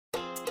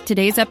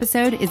Today's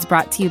episode is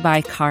brought to you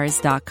by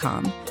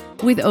Cars.com.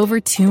 With over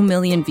 2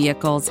 million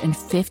vehicles and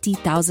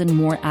 50,000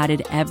 more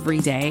added every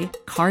day,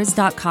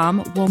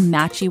 Cars.com will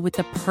match you with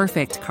the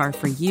perfect car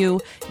for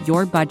you,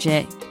 your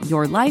budget,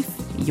 your life,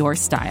 your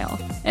style.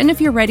 And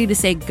if you're ready to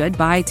say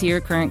goodbye to your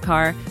current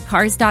car,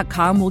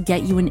 Cars.com will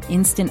get you an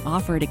instant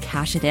offer to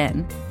cash it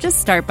in.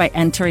 Just start by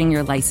entering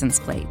your license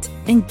plate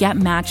and get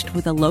matched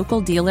with a local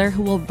dealer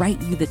who will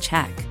write you the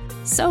check.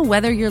 So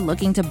whether you're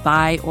looking to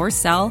buy or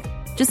sell,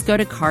 just go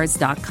to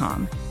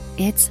Cars.com.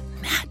 It's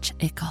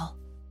magical.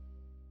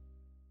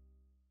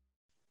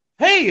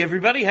 Hey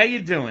everybody, how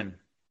you doing?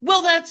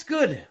 Well, that's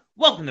good.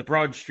 Welcome to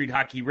Broad Street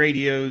Hockey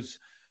Radio's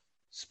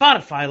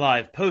Spotify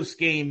Live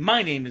Postgame.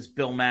 My name is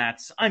Bill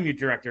Matz. I'm your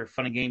director of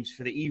fun and games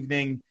for the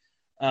evening.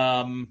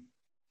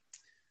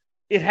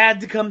 It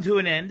had to come to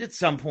an end at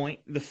some point.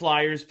 The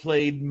Flyers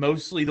played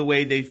mostly the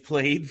way they've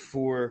played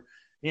for,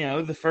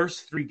 the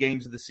first 3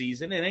 games of the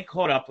season, and it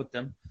caught up with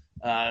them.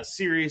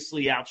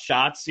 Seriously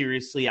outshot,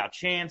 seriously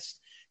outchanced,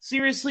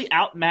 seriously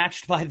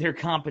outmatched by their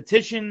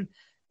competition.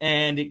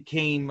 And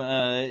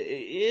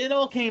it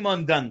all came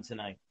undone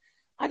tonight.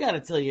 I got to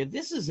tell you,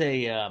 this is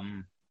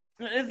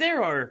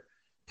there are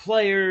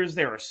players,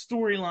 there are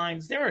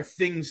storylines, there are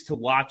things to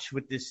watch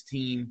with this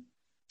team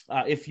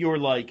if you're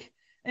like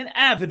an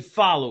avid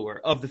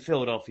follower of the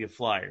Philadelphia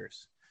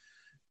Flyers.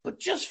 But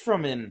just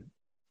from an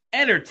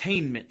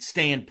entertainment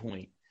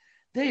standpoint,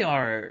 they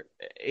are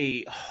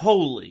a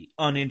wholly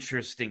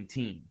uninteresting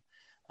team.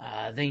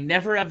 They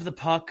never have the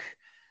puck.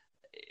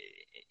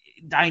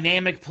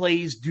 Dynamic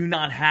plays do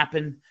not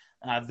happen.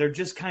 They're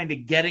just kind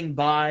of getting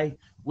by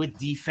with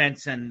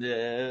defense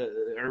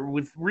or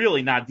with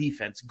really not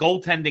defense,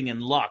 goaltending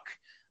and luck.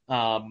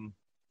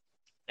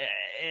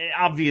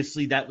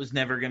 Obviously, that was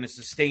never going to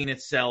sustain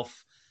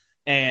itself,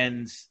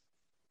 and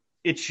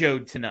it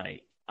showed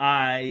tonight.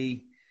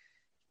 I'm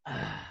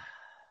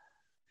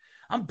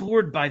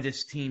bored by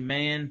this team,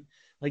 man.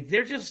 Like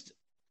they're just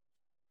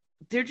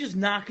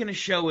not going to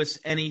show us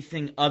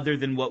anything other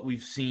than what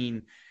we've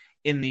seen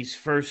in these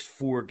first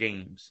 4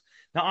 games.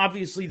 Now,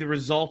 obviously, the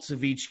results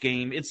of each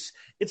game, it's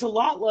a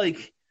lot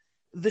like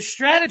the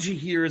strategy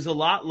here is a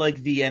lot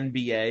like the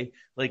NBA,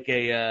 like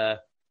a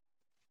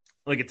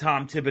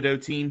Tom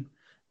Thibodeau team.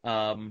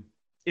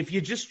 If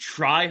you just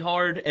try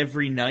hard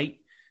every night,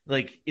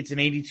 like it's an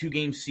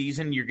 82-game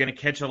season, you're going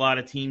to catch a lot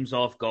of teams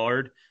off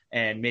guard,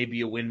 and maybe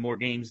you win more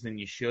games than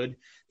you should.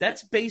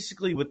 That's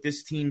basically what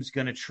this team's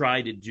going to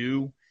try to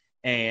do,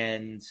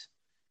 and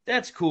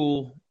that's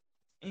cool.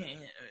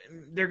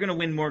 They're going to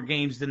win more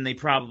games than they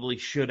probably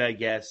should, I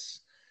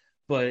guess.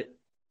 But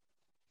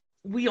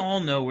we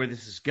all know where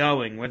this is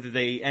going, whether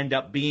they end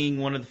up being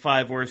one of the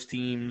 5 worst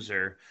teams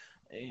or,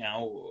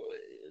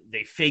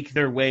 they fake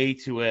their way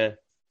to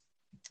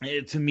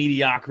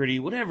mediocrity,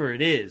 whatever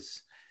it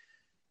is.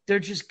 They're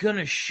just going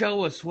to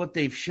show us what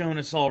they've shown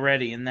us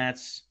already, and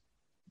that's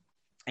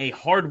a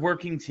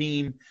hardworking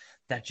team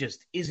that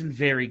just isn't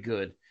very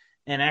good.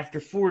 And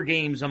after 4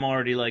 games, I'm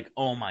already like,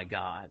 oh my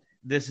God,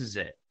 this is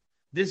it.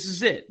 This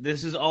is it.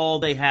 This is all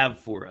they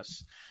have for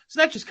us. So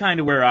that's just kind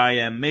of where I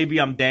am.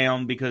 Maybe I'm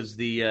down because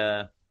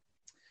the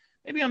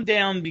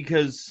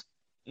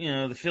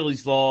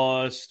Phillies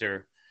lost,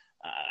 or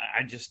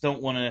I just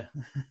don't want to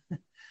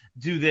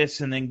do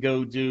this and then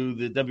go do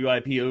the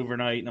WIP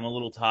overnight, and I'm a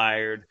little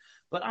tired.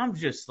 But I'm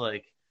just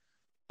like,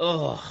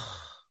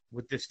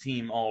 with this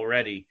team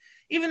already.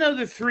 Even though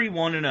they're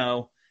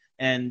 3-1-0,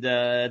 and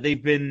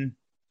they've been,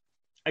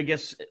 I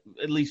guess,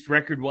 at least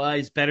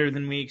record-wise, better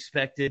than we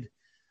expected.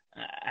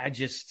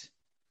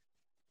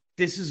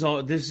 This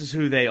is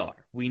who they are.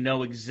 We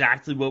know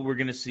exactly what we're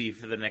going to see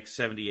for the next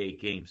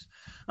 78 games.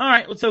 All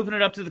right, let's open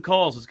it up to the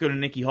calls. Let's go to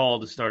Nicky Hall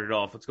to start it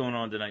off. What's going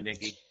on tonight,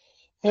 Nicky?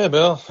 Hey,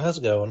 Bill. How's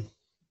it going?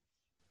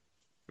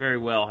 Very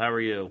well. How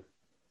are you?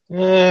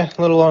 A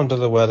little under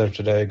the weather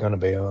today, going to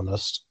be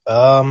honest.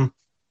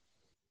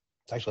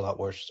 It's actually a lot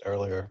worse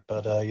earlier.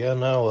 But,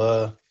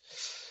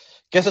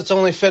 guess it's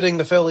only fitting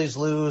the Phillies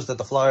lose that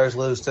the Flyers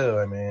lose, too.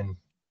 I mean,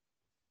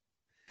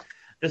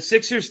 the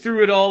Sixers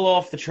threw it all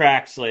off the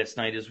tracks last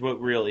night is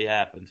what really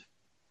happened.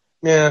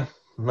 Yeah,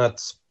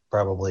 that's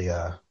probably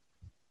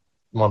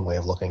one way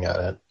of looking at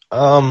it.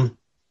 But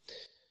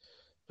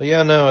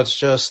yeah, no, it's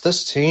just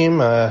this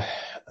team,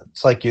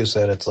 it's like you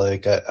said, it's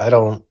like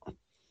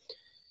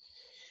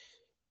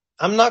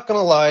I'm not going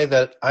to lie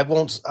that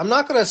I'm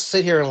not going to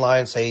sit here and lie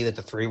and say that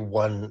the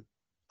 3-1,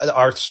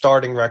 our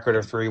starting record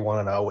of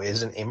 3-1-0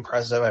 isn't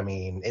impressive. I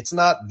mean, it's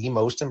not the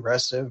most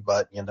impressive,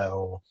 but,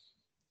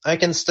 I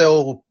can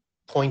still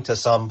point to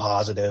some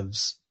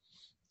positives,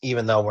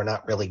 even though we're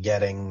not really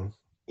getting,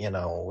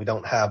 we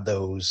don't have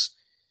those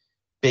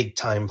big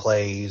time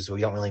plays.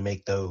 We don't really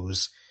make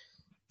those,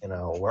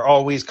 we're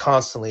always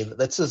constantly, and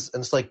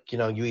it's like,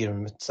 you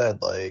even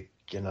said, like,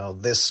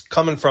 this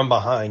coming from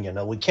behind,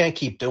 we can't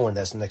keep doing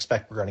this and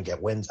expect we're going to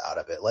get wins out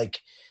of it. Like,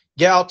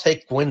 yeah, I'll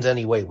take wins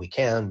any way we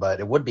can, but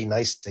it would be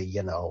nice to,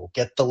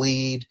 get the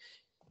lead,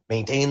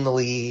 maintain the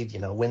lead,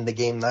 win the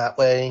game that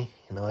way.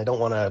 I don't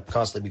want to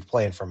constantly be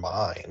playing from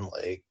behind.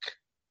 Like,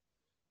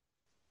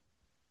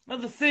 Well,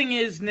 the thing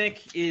is,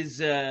 Nick,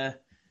 is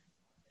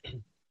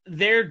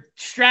their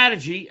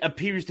strategy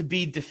appears to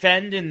be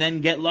defend and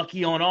then get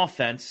lucky on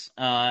offense,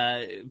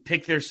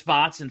 pick their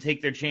spots and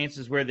take their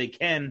chances where they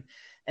can.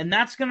 And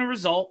that's going to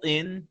result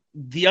in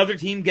the other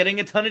team getting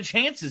a ton of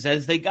chances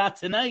as they got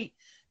tonight.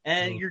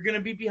 And you're going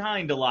to be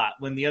behind a lot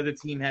when the other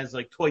team has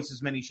like twice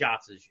as many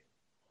shots as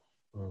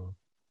you.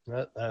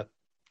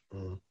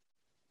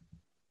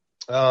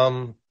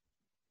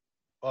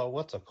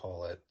 What's it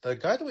call it? The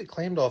guy that we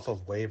claimed off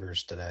of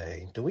waivers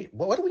today.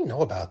 What do we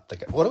know about the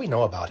guy? What do we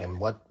know about him?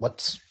 Did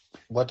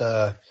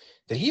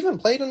he even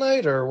play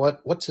tonight, or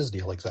what's his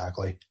deal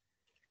exactly?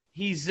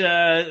 He's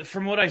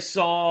from what I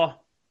saw,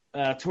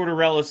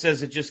 Tortorella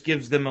says it just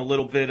gives them a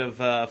little bit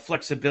of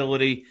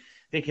flexibility.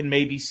 They can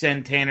maybe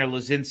send Tanner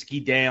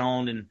Laczynski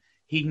down, and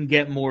he can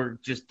get more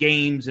just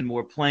games and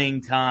more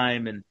playing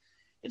time. And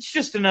it's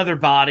just another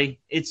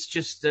body. It's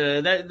just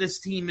that this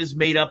team is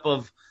made up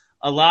of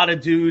a lot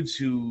of dudes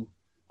who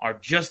are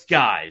just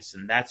guys,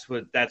 and that's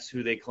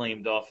who they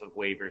claimed off of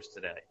waivers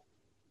today.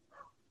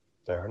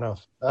 Fair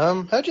enough.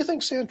 How'd you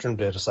think Sandstrom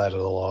did aside of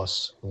the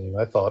loss?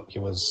 I thought he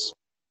was,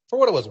 for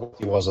what it was,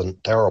 he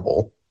wasn't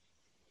terrible.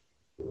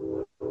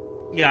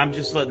 Yeah, I'm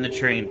just letting the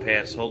train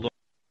pass. Hold on.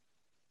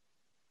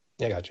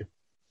 Yeah, I got you.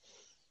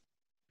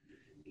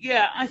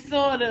 Yeah, I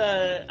thought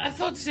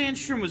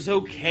Sandstrom was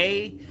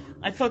okay.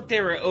 I thought they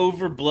were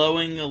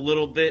overblowing a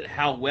little bit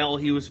how well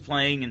he was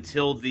playing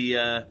until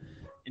the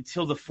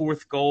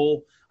fourth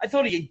goal. I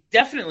thought he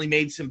definitely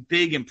made some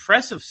big,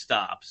 impressive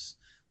stops,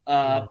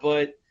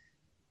 but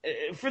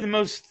for the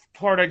most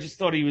part, I just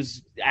thought he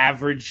was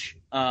average.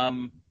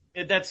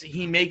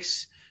 He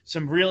makes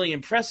some really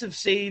impressive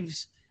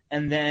saves,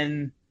 and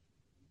then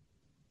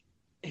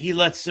he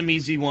lets some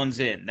easy ones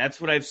in. That's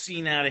what I've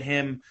seen out of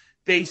him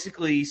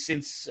basically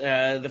since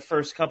the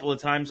first couple of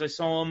times I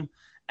saw him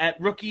at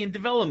rookie and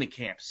development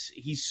camps.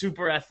 He's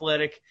super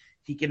athletic.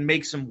 He can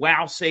make some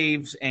wow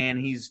saves, and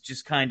he's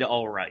just kind of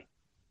all right.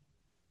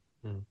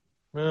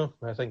 Well,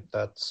 I think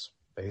that's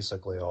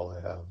basically all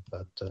I have.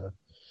 But,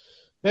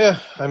 yeah,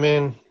 I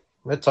mean,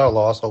 it's our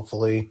loss.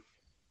 Hopefully,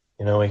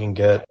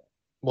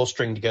 we'll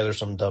string together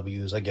some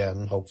W's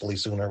again, hopefully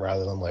sooner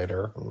rather than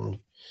later. And,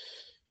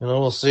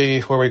 we'll see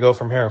where we go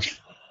from here.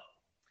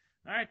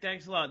 All right,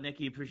 thanks a lot,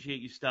 Nicky. Appreciate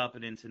you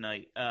stopping in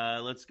tonight.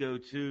 Let's go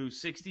to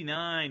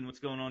 69. What's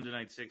going on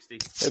tonight, 60?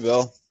 Hey,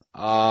 Bill.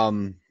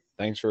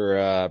 Thanks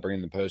for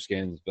bringing the post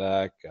games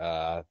back.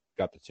 Got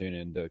to tune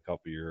into a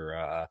couple of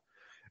your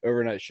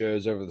overnight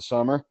shows over the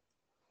summer.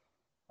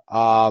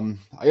 I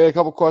got a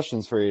couple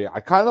questions for you.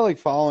 I kind of like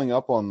following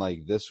up on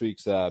like this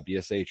week's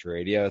BSH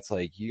radio. It's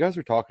like you guys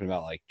were talking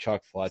about like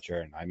Chuck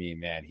Fletcher, and I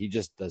mean, man, he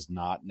just does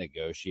not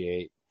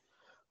negotiate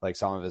like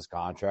some of his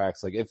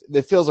contracts. Like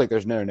it feels like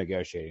there's no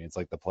negotiating. It's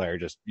like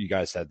you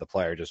guys said the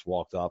player just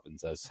walked up and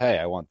says, "Hey,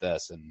 I want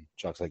this," and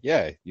Chuck's like,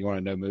 "Yeah, you want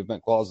a no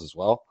movement clause as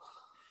well?"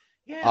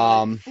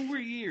 Yeah, 4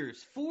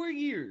 years. 4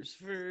 years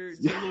for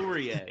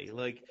Delorier.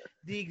 Like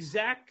the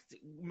exact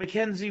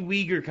Mackenzie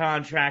Weegar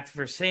contract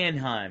for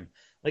Sanheim.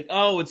 Like,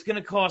 it's going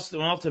to cost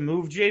to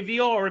move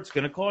JVR. It's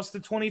going to cost the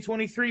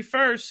 2023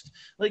 first.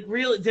 Like,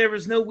 really, there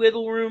was no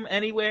wiggle room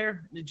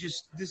anywhere.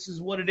 This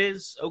is what it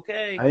is.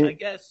 Okay, I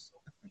guess.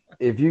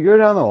 If you go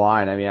down the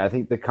line, I mean, I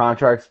think the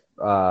contracts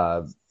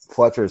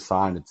Fletcher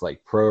signed, it's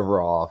like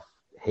Provorov,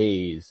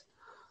 Hayes,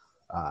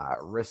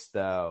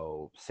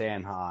 Risto,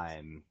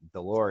 Sanheim,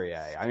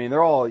 Delorier. I mean,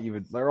 they're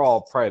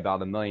all probably about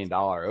 $1 million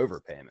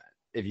overpayment.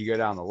 If you go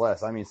down the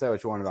list, I mean, say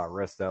what you want about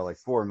Risto, like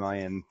 $4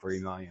 million, $3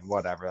 million,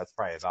 whatever. That's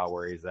probably about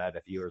where he's at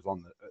if he was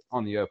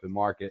on the open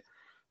market.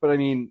 But I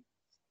mean,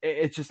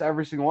 it's just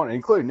every single one,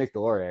 including Nick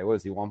Delorier. What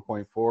is he,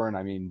 1.4? And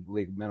I mean,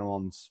 league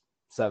minimum's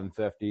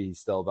 $750. He's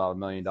still about $1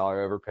 million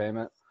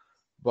overpayment.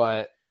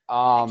 But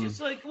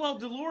just like, well,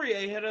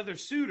 Delorier had other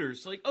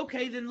suitors. Like,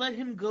 okay, then let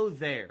him go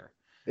there.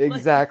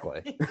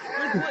 Exactly.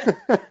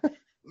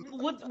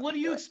 What are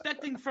you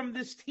expecting from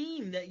this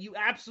team that you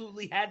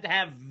absolutely had to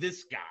have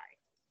this guy?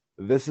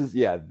 This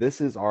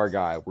is our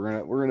guy.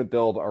 We're gonna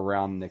build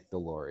around Nick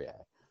Delorier.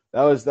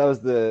 That was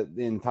the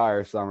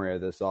entire summary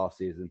of this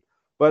offseason.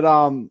 But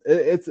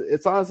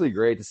it's honestly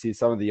great to see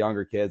some of the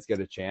younger kids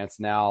get a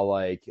chance now.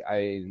 Like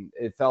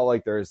it felt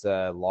like there's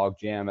a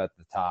logjam at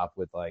the top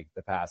with like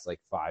the past like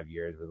 5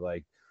 years. With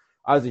like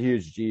I was a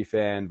huge G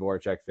fan,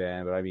 Voracek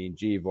fan, but I mean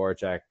G,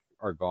 Voracek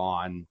are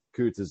gone.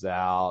 Coots is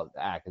out,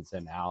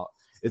 Atkinson out.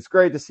 It's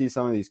great to see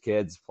some of these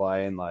kids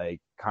play and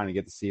like kind of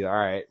get to see. All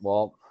right,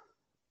 well,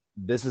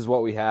 this is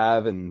what we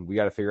have, and we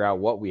got to figure out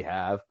what we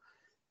have.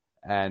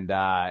 And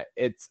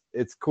it's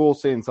cool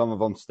seeing some of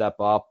them step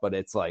up, but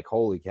it's like,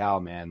 holy cow,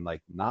 man!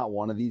 Like, not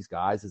one of these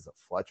guys is a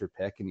Fletcher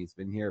pick, and he's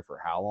been here for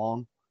how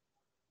long?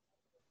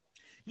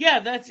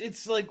 Yeah,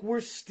 it's like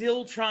we're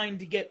still trying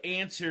to get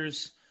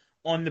answers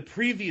on the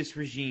previous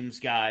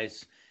regime's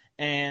guys,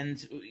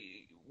 and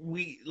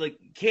we like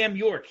Cam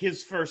York,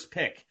 his first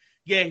pick.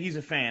 Yeah, he's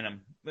a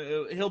phantom.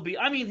 He'll be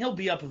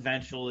up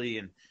eventually,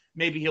 and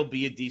maybe he'll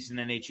be a decent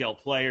NHL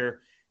player.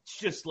 It's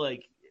just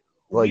like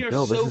we are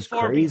Bill, this so is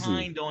far crazy.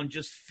 behind on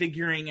just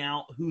figuring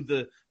out who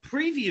the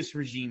previous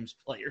regime's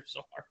players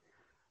are.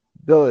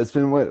 Bill, it's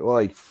been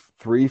like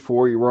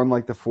 3-4. You were on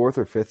like the 4th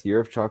or 5th year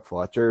of Chuck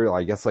Fletcher.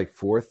 I guess like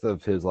 4th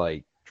of his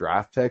like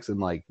draft picks, and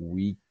like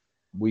we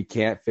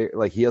can't figure,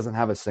 like he doesn't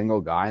have a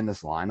single guy in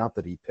this lineup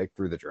that he picked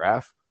through the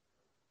draft.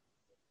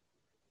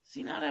 Does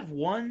he not have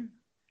one?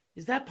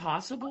 Is that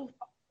possible?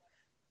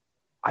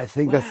 I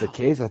think that's the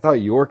case. I thought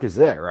York is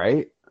it,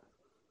 right?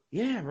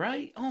 Yeah,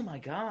 right. Oh my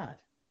God,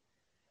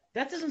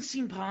 that doesn't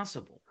seem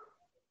possible.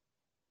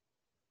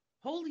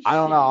 Holy shit! I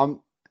don't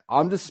know.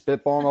 I'm just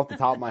spitballing off the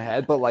top of my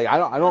head, but like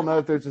I don't know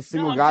if there's a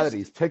single guy that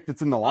he's picked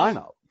that's in the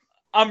lineup.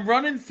 I'm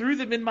running through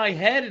them in my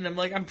head, and I'm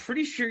like, I'm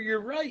pretty sure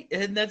you're right,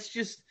 and that's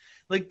just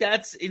like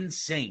that's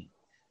insane,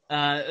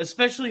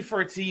 especially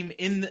for a team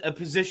in a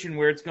position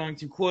where it's going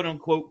to quote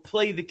unquote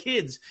play the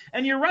kids.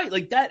 And you're right,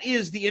 like that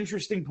is the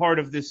interesting part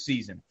of this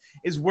season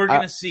is we're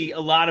going to see a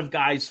lot of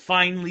guys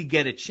finally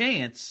get a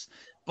chance,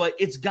 but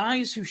it's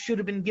guys who should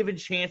have been given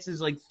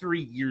chances like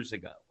 3 years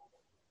ago.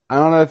 I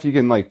don't know if you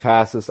can like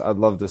pass this. I'd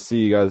love to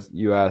see you guys.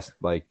 You asked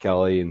like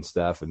Kelly and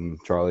Steph and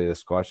Charlie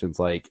this questions.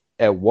 Like,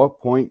 at what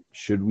point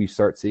should we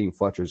start seeing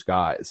Fletcher's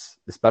guys,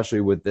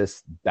 especially with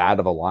this bad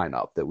of a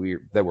lineup that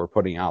we're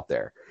putting out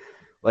there?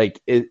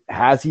 Like,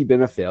 has he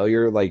been a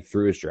failure like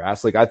through his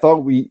drafts? Like, I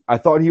thought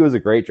he was a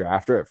great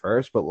drafter at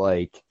first, but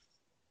like,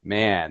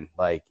 man,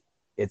 like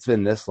it's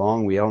been this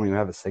long. We don't even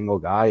have a single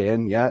guy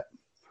in yet.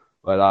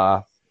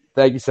 But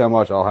thank you so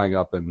much. I'll hang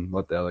up and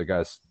let the other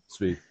guys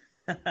speak.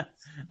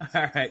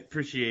 All right,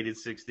 appreciate it,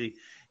 60.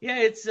 Yeah,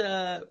 it's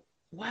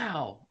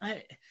wow.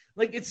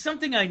 It's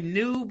something I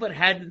knew but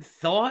hadn't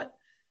thought.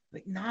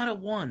 Like not a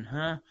one, huh?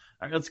 All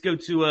right, let's go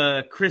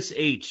to Chris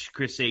H.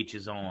 Chris H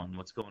is on.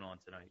 What's going on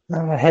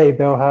tonight? Hey,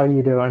 Bill, how are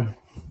you doing?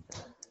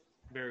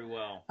 Very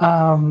well.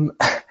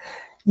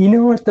 You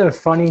know what the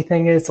funny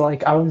thing is?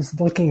 Like, I was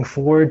looking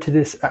forward to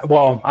this.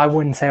 Well, I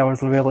wouldn't say I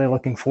was really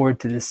looking forward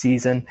to this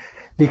season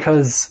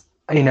because,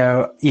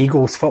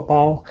 Eagles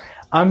football.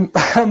 I'm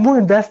more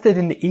invested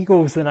in the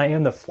Eagles than I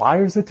am the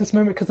Flyers at this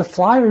moment because the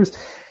Flyers,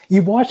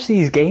 you watch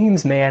these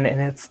games, man,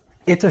 and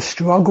it's a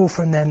struggle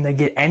for them to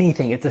get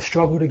anything. It's a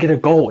struggle to get a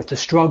goal. It's a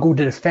struggle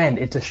to defend.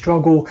 It's a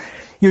struggle.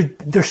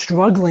 They're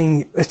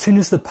struggling as soon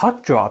as the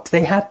puck drops.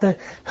 They have to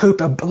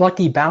hope a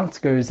lucky bounce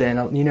goes in,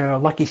 a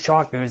lucky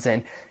shot goes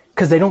in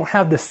because they don't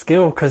have the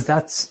skill because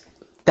that's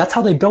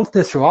how they built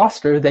this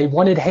roster. They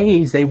wanted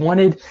Hayes. They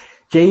wanted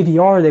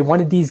JVR, they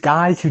wanted these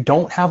guys who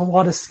don't have a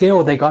lot of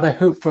skill. They got to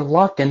hope for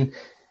luck. And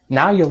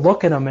now you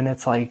look at them and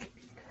it's like,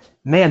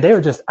 man, they were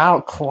just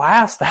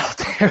outclassed out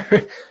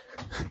there.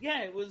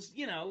 Yeah, it was,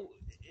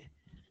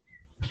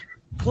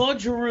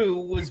 Claude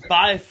Giroux was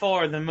by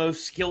far the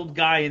most skilled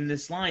guy in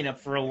this lineup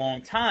for a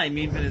long time,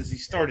 even as he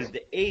started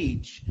to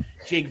age.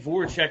 Jake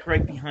Voracek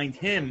right behind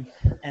him.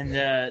 And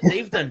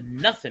they've done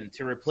nothing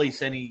to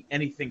replace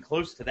anything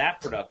close to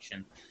that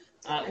production.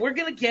 We're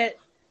going to get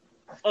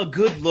a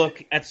good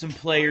look at some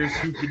players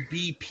who could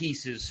be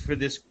pieces for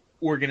this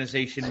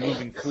organization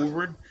moving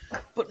forward,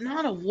 but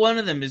not a one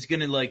of them is going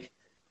to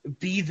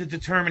be the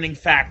determining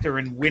factor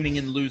in winning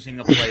and losing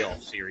a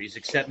playoff series,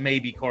 except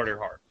maybe Carter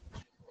Hart.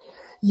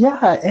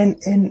 Yeah,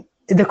 and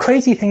the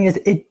crazy thing is,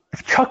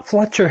 Chuck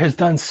Fletcher has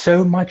done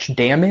so much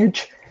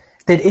damage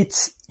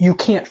that you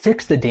can't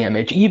fix the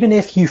damage. Even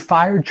if you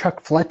fired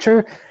Chuck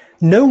Fletcher,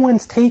 no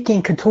one's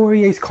taking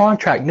Couturier's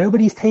contract.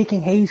 Nobody's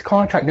taking Hayes'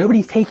 contract.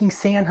 Nobody's taking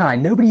Sanheim.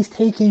 Nobody's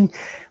taking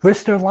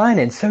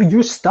Ristolainen. So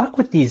you're stuck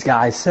with these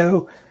guys.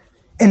 So,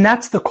 and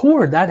that's the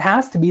core. That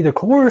has to be the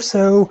core.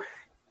 So,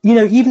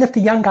 even if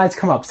the young guys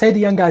come up, say the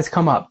young guys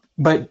come up,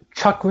 but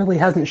Chuck really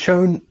hasn't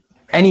shown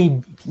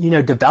any,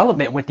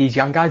 development with these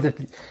young guys.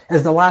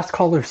 As the last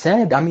caller said,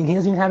 he doesn't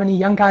even have any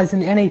young guys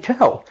in the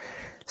NHL.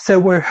 So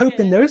we're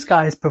hoping those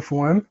guys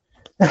perform.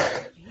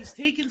 He's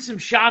taking some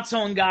shots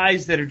on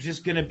guys that are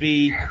just going to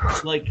be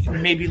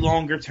maybe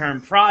longer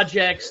term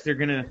projects. They're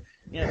going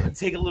to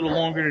take a little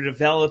longer to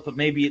develop, but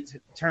maybe it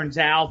turns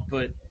out.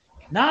 But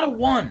not a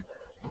one.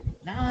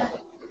 Not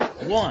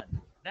one.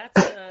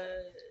 That's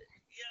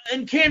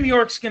and Cam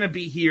York's going to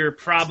be here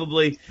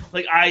probably.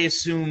 I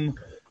assume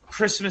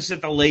Christmas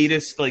at the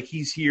latest.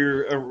 He's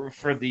here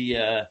for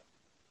the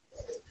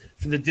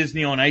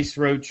Disney on Ice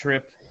road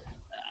trip.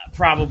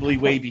 Probably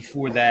way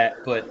before that,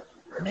 but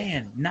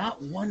man,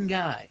 not one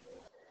guy.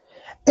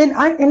 And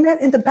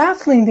the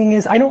baffling thing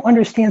is, I don't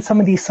understand some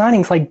of these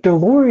signings. Like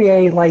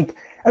Delorier,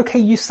 okay,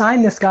 you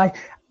signed this guy.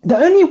 The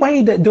only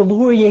way that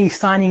Delorier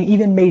signing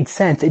even made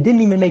sense, it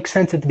didn't even make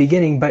sense at the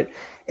beginning, but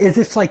is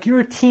if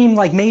you're a team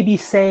maybe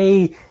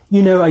say,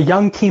 a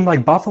young team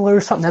like Buffalo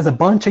or something has a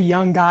bunch of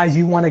young guys,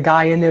 you want a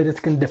guy in there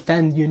that's going to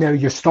defend,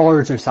 your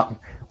stars or something.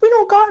 We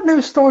don't got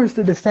no stars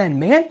to defend,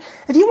 man.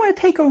 If you want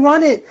to take a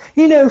run at,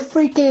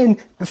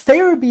 freaking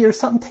Farabee or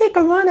something, take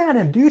a run at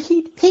him, dude.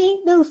 He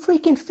ain't no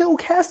freaking Phil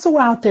Kessel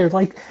out there.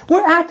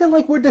 We're acting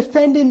like we're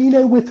defending,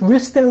 with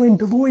Risto and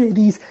Delorier,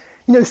 these,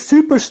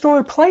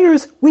 superstar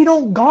players. We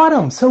don't got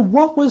them. So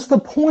what was the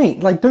point?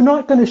 They're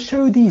not going to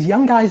show these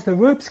young guys the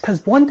ropes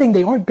because, one thing,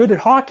 they aren't good at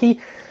hockey.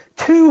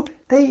 Two,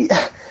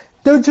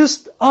 they're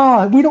just,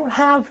 we don't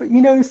have,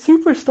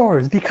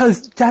 superstars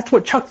because that's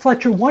what Chuck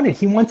Fletcher wanted.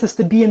 He wants us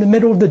to be in the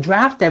middle of the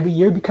draft every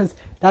year because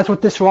that's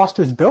what this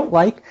roster is built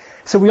like.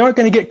 So we aren't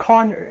going to get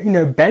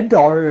Bednar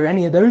or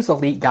any of those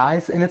elite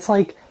guys. And it's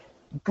like,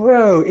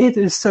 bro, it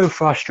is so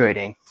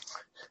frustrating.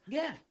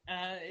 Yeah,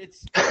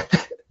 it's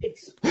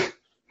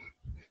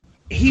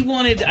he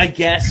wanted, I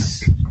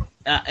guess,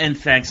 and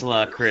thanks a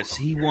lot, Chris.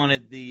 He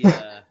wanted the.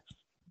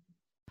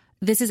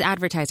 This is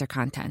advertiser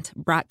content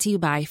brought to you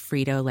by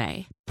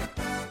Frito-Lay.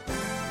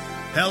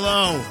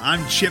 Hello,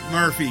 I'm Chip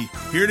Murphy,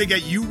 here to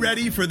get you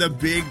ready for the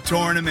big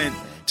tournament.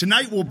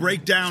 Tonight we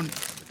break down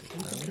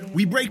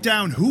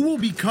who will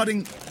be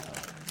cutting.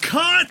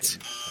 Cut!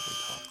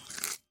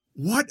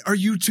 What are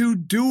you two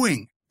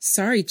doing?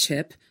 Sorry,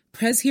 Chip.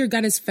 Prez here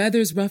got his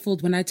feathers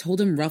ruffled when I told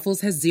him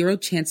Ruffles has zero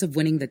chance of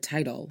winning the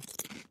title.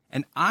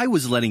 And I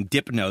was letting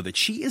Dip know that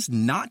she is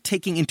not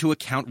taking into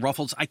account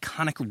Ruffles'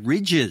 iconic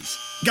ridges.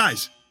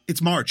 Guys,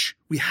 it's March.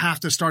 We have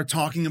to start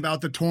talking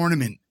about the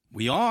tournament.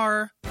 We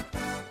are.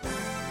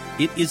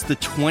 It is the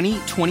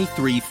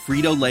 2023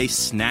 Frito-Lay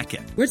Snack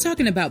It. We're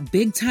talking about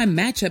big-time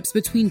matchups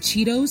between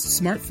Cheetos,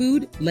 Smart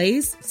Food,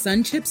 Lay's,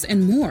 Sun Chips,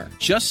 and more.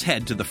 Just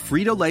head to the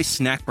Frito-Lay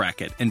Snack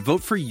Bracket and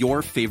vote for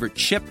your favorite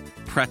chip,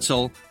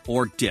 pretzel,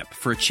 or dip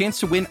for a chance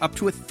to win up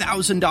to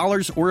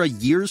 $1,000 or a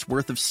year's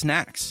worth of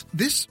snacks.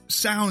 This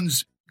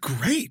sounds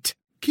great.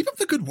 Keep up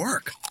the good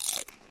work.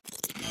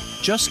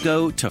 Just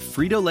go to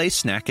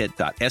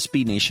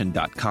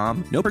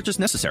fritolaysnackit.sbnation.com. No purchase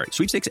necessary.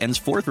 Sweepstakes ends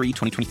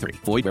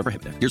 4/3/2023. Void where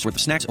prohibited. Year's worth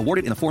of snacks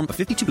awarded in the form of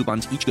 52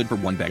 coupons, each good for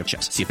one bag of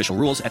chips. See official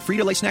rules at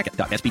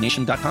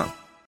fritolaysnackit.sbnation.com.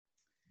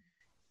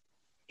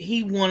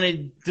 He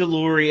wanted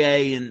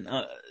Delorier and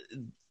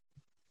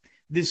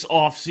this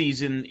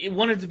offseason. It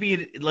wanted to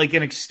be like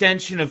an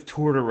extension of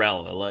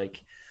Tortorella.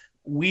 Like,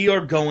 we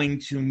are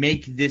going to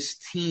make this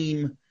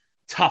team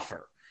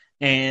tougher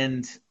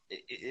and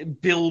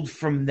build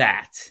from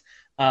that.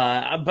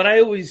 But I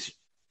always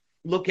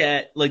look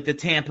at like the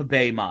Tampa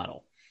Bay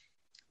model.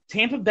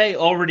 Tampa Bay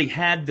already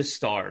had the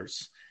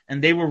stars,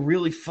 and they were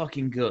really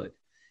fucking good.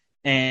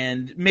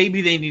 And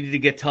maybe they needed to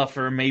get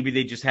tougher. Maybe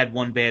they just had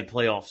one bad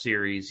playoff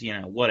series,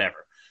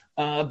 whatever.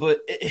 But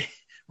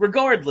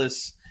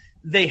regardless,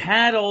 they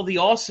had all the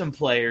awesome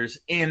players,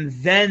 and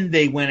then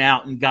they went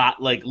out and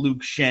got like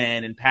Luke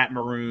Shen and Pat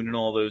Maroon and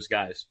all those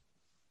guys.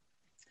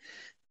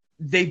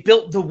 They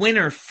built the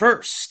winner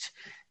first,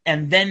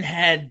 and then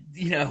had,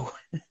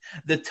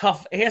 the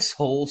tough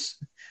assholes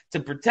to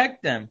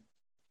protect them.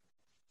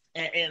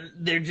 And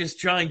they're just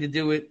trying to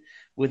do it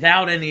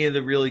without any of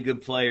the really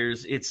good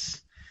players.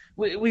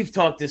 We've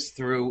talked this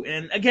through.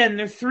 And again,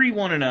 they're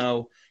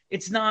 3-1-0.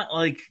 It's not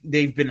like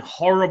they've been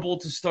horrible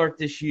to start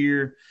this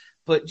year,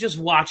 but just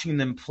watching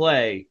them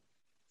play,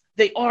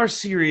 they are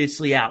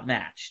seriously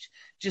outmatched.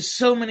 Just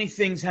so many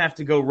things have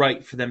to go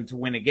right for them to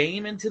win a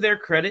game. And to their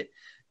credit,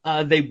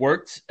 they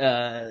worked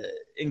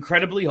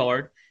incredibly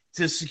hard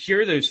to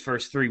secure those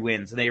first 3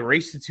 wins. And they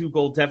erased the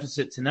 2-goal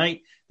deficit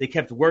tonight. They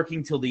kept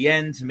working till the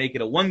end to make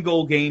it a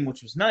 1-goal game,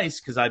 which was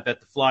nice because I bet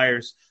the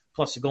Flyers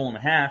plus 1.5 goals,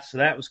 so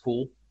that was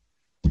cool.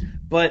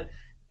 But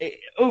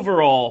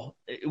overall,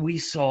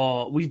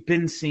 we've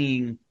been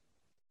seeing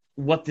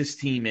what this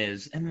team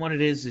is, and what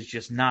it is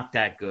just not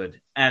that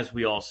good, as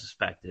we all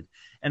suspected.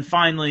 And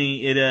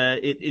finally,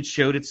 it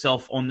showed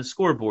itself on the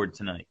scoreboard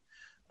tonight.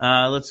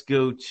 Let's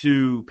go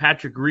to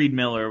Patrick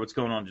Reed-Miller. What's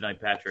going on tonight,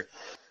 Patrick?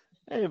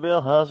 Hey,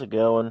 Bill, how's it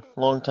going?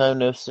 Long time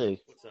no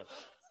see. What's up?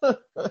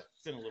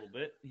 It's been a little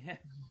bit. Yeah.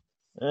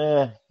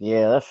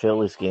 Yeah, that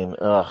Phillies game.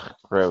 Ugh,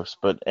 gross.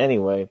 But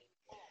anyway,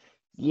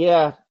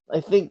 yeah, I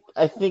think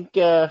I'm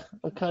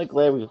kind of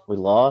glad we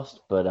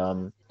lost, but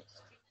I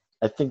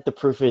think the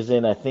proof is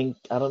in. I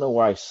don't know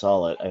where I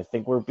saw it. I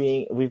think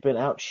we've been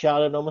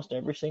outshot in almost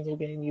every single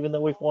game, even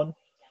though we've won.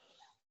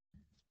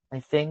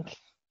 I think.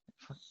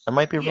 I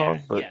might be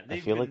wrong, but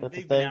I feel like that's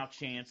the thing. They've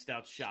been outchanced,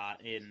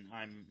 outshot, and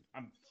I'm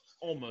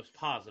almost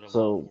positive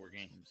on 4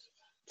 games.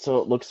 So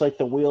it looks like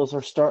the wheels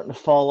are starting to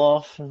fall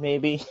off,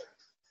 maybe.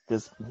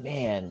 Because,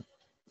 man,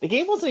 the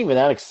game wasn't even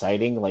that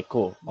exciting. Like,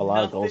 cool, a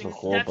lot of goals were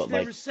cool, but there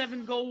like were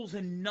 7 goals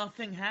and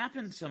nothing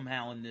happened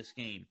somehow in this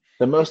game.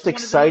 The most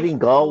exciting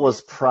goal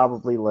was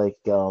probably like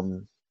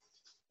the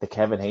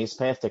Kevin Hayes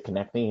pass to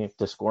connect me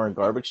to score in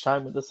garbage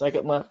time with the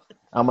second left.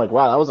 I'm like,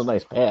 wow, that was a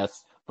nice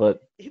pass.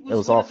 But it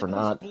was all for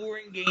naught. It was one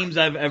of the most boring games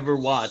I've ever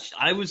watched.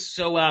 I was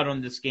so out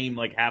on this game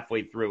like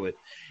halfway through it.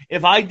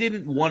 If I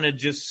didn't want to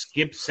just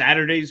skip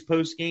Saturday's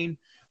postgame,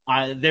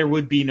 there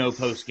would be no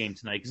postgame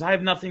tonight because I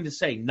have nothing to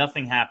say.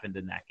 Nothing happened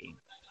in that game.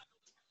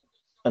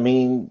 I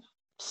mean,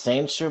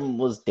 Sandstrom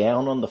was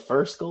down on the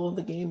first goal of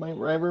the game, I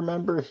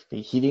remember.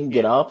 He didn't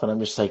get up, and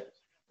I'm just like,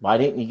 why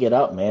didn't you get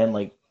up, man?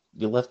 Like,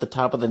 you left the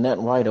top of the net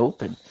wide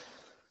open.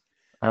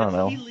 I don't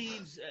know. He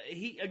leaves.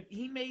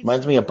 He made.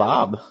 Reminds me of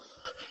Bob.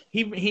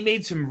 He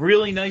made some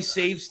really nice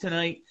saves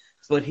tonight,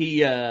 but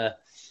he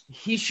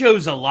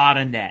shows a lot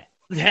of net.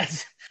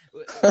 That's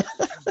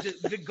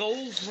the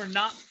goals were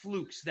not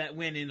flukes that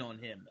went in on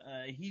him.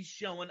 He's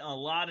showing a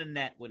lot of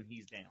net when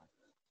he's down.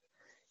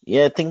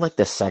 Yeah, I think like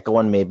the second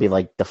one maybe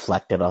like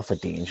deflected off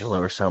of D'Angelo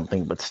or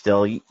something, but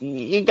still,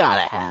 you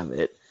gotta have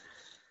it.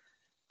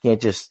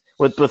 Can't just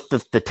with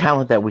the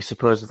talent that we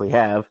supposedly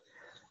have,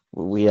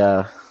 we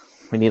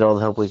need all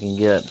the help we can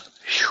get.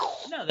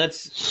 No,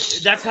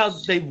 that's how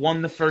they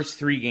won the first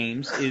 3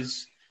 games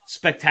is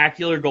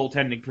spectacular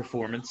goaltending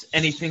performance.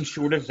 Anything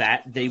short of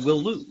that, they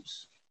will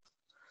lose.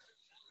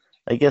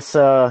 I guess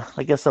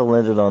I'll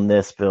end it on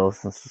this, Bill,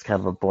 since it's kind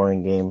of a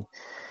boring game.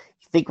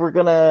 You think we're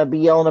gonna be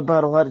yelling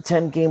about a lot of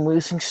 10-game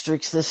losing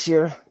streaks this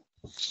year?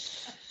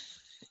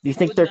 Do you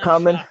think they're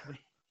coming?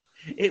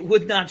 It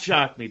would not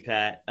shock me,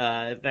 Pat.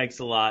 Thanks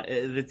a lot.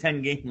 The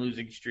 10-game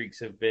losing streaks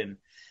have been,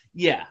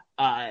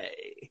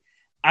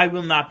 I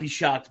will not be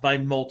shocked by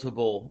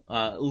multiple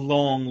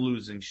long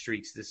losing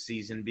streaks this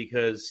season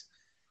because,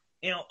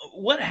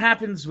 what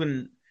happens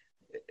when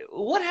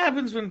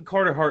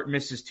Carter Hart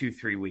misses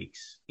 2-3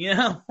 weeks?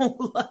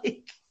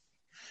 Like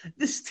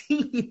this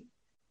team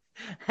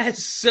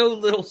has so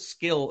little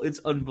skill. It's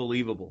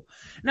unbelievable.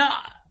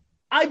 Now,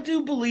 I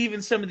do believe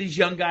in some of these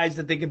young guys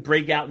that they could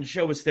break out and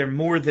show us they're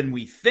more than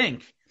we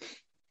think.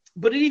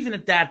 But even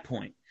at that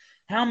point,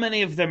 how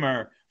many of them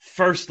are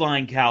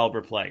first-line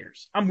caliber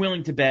players? I'm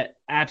willing to bet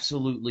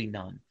absolutely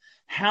none.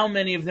 How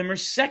many of them are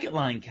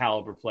second-line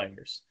caliber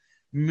players?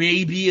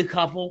 Maybe a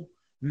couple.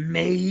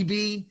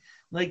 Maybe.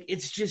 Like,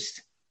 it's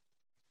just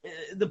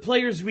the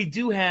players we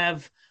do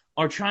have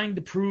are trying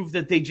to prove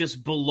that they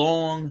just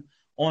belong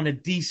on a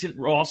decent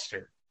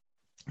roster.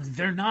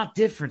 They're not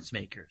difference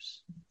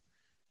makers.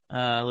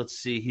 Let's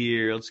see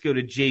here. Let's go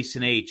to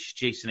Jason H.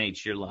 Jason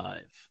H., you're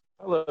live.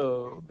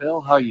 Hello,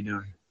 Bill. How you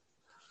doing?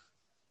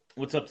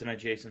 What's up tonight,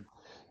 Jason?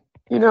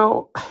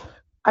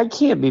 I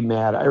can't be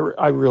mad.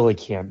 I really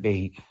can't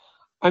be.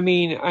 I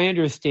mean, I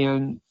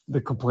understand the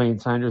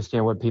complaints. I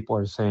understand what people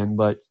are saying.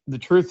 But the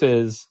truth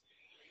is,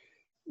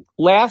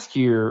 last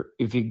year,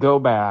 if you go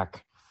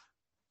back,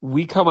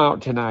 we come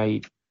out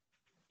tonight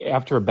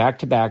after a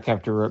back-to-back,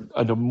 after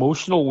an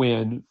emotional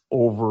win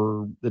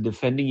over the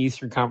defending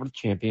Eastern Conference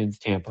champions,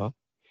 Tampa.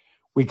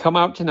 We come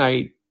out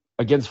tonight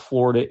against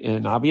Florida in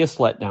an obvious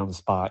letdown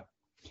spot.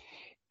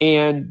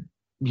 And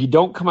you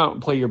don't come out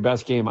and play your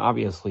best game,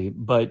 obviously,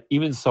 but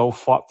even so,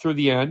 fought through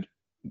the end.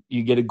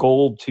 You get a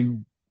goal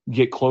to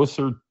get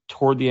closer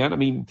toward the end. I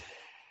mean,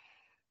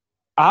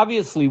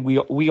 obviously,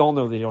 we all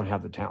know they don't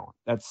have the talent.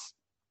 That's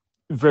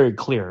very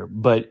clear.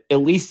 But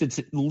at least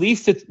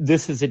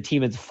this is a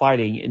team that's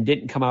fighting and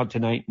didn't come out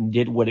tonight and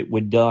did what it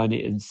would done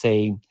in,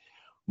 say,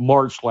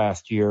 March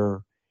last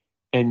year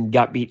and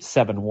got beat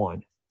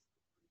 7-1.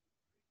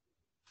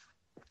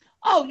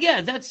 Oh,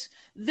 yeah,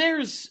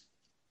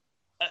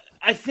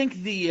 I think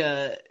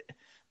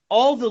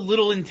all the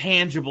little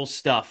intangible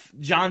stuff,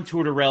 John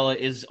Tortorella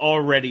is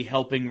already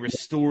helping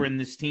restore in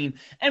this team.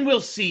 And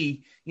we'll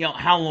see,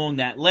 how long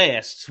that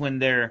lasts when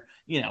they're,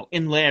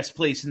 in last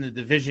place in the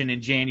division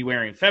in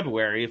January and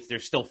February, if they're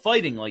still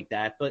fighting like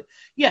that. But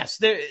yes,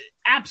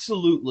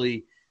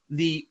 absolutely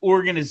the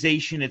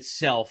organization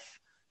itself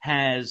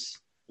has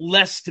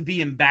less to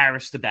be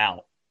embarrassed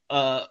about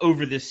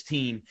over this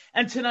team.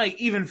 And tonight,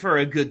 even for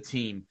a good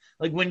team,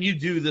 like when you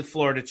do the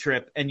Florida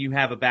trip and you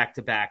have a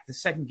back-to-back, the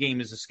second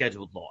game is a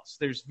scheduled loss.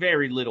 There's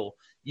very little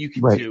you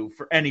can do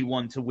for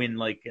anyone to win,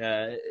 like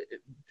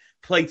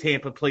play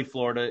Tampa, play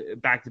Florida,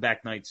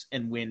 back-to-back nights,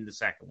 and win the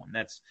second one.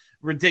 That's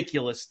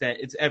ridiculous that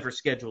it's ever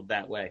scheduled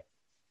that way.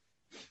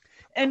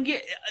 And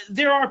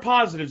there are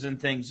positives and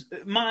things.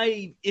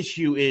 My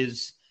issue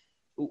is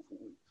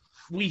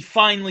we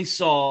finally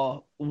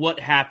saw what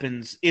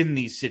happens in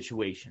these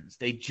situations.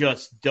 They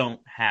just don't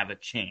have a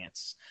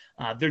chance.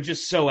 They're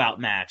just so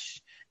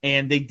outmatched,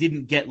 and they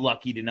didn't get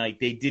lucky tonight.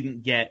 They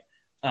didn't get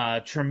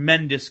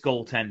tremendous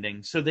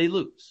goaltending, so they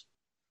lose.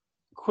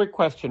 Quick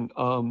question.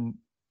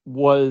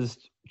 Was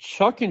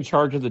Chuck in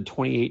charge of the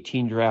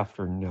 2018 draft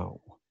or no?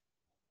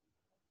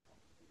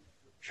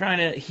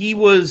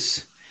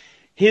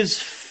 His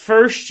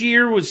first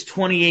year was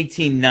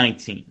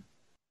 2018-19.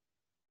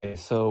 Okay,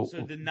 so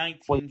the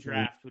 19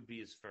 draft would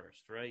be his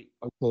first, right?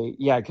 Okay,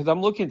 yeah, because I'm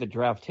looking at the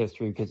draft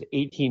history because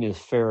 18 is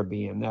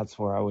Farabee, and that's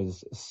where I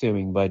was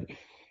assuming. But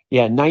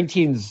yeah,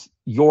 19's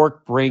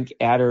York, Brink,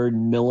 Adder,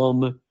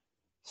 Millam,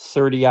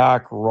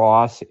 Serdiak,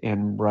 Ross,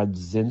 and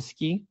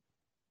Brodzinski.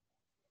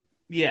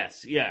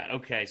 Yes, yeah,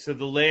 okay. So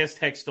the last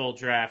Hextall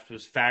draft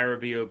was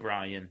Farabee,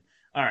 O'Brien.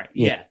 All right,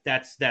 yeah,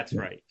 that's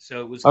right. So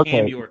it was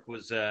Cam York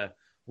was the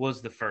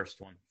first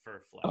one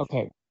for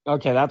Fletcher.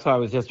 Okay, that's what I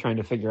was just trying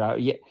to figure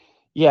out.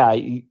 Yeah,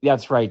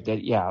 that's right.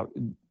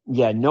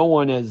 No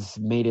one has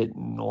made it.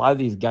 And a lot of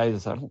these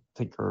guys, I don't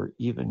think are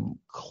even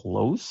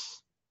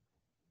close.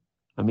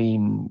 I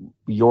mean,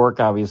 York,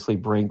 obviously,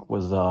 Brink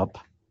was up.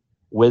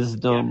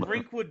 Wisdom.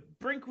 Yeah,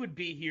 Brink would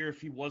be here if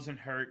he wasn't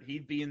hurt.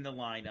 He'd be in the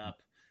lineup,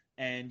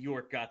 and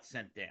York got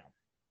sent down.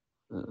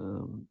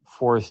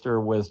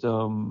 Forrester,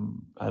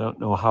 Wisdom. I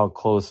don't know how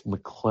close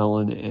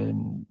McClellan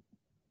and,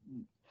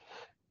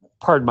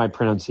 pardon my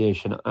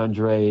pronunciation,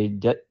 Andre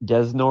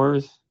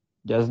Desnoyer.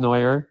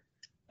 Desnoyer,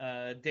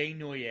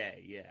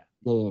 yeah.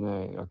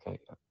 Desnoyer, okay.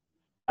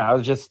 I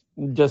was just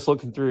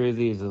looking through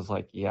these. It's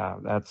like, yeah,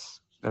 that's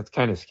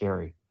kind of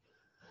scary.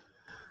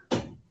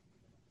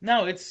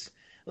 No,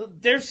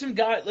 there's some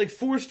guys like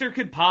Forster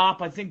could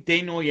pop. I think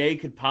Desnoyers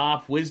could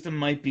pop. Wisdom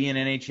might be an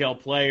NHL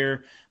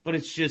player, but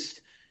it's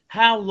just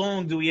how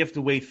long do we have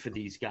to wait for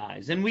these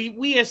guys? And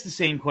we asked the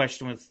same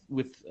question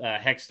with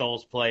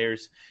Hextall's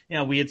players.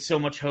 We had so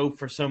much hope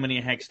for so many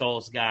of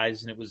Hextall's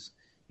guys, and it was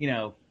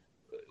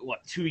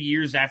 2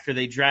 years after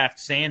they draft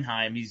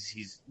Sanheim,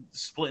 he's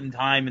splitting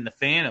time in the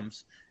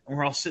Phantoms, and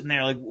we're all sitting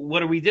there like,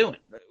 what are we doing?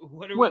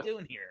 What are we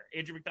doing here?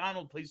 Andrew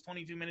McDonald plays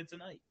 22 minutes a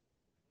night.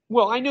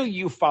 Well, I know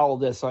you follow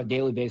this on a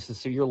daily basis,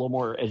 so you're a little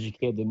more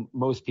educated than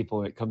most people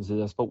when it comes to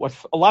this. But what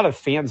a lot of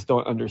fans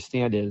don't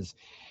understand is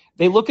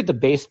they look at the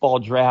baseball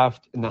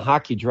draft and the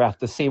hockey draft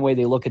the same way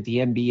they look at the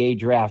NBA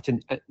draft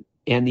and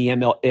the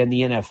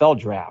NFL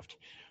draft,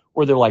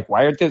 where they're like,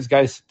 why aren't those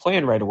guys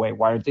playing right away?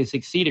 Why aren't they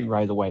succeeding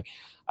right away?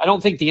 I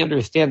don't think they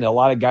understand that a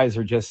lot of guys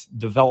are just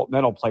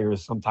developmental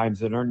players sometimes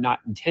that are not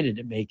intended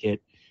to make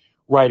it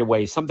right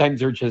away. Sometimes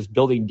they're just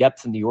building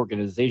depth in the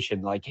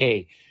organization. Like,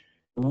 hey,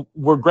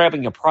 we're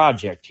grabbing a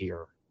project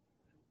here.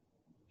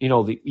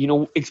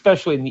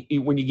 Especially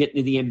when you get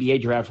into the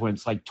NBA draft when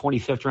it's like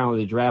 25th round of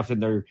the draft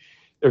and they're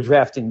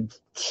drafting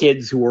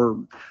kids who are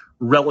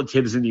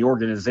relatives in the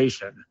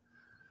organization.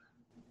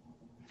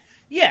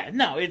 Yeah,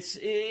 no,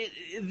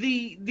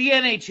 the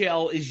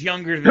NHL is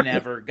younger than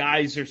ever.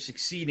 Guys are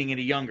succeeding at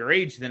a younger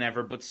age than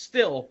ever, but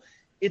still,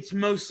 it's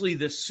mostly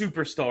the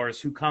superstars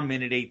who come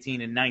in at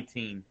 18 and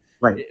 19.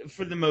 Right.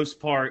 For the most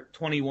part,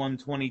 21,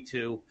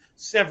 22,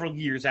 several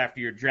years after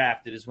you're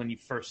drafted is when you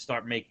first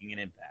start making an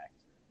impact.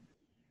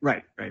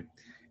 Right.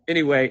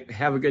 Anyway,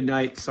 have a good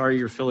night. Sorry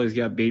your Phillies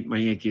got beat. My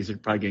Yankees are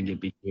probably going to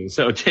get beat too.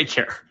 So take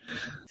care.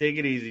 Take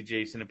it easy,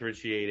 Jason.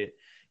 Appreciate it.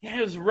 Yeah,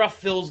 it was a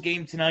rough Phils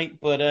game tonight,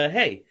 but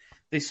hey,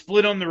 they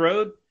split on the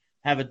road,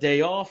 have a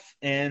day off,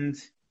 and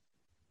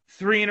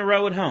 3 in a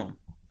row at home.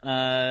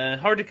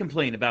 Hard to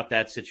complain about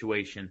that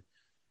situation.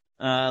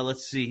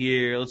 Let's see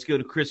here. Let's go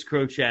to Chris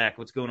Krochak.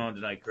 What's going on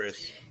tonight,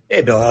 Chris?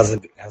 Hey, Bill. How's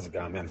it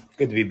going, man?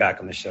 Good to be back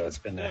on the show. It's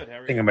been,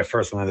 I think, my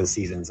first one of the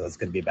season, so it's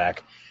good to be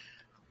back.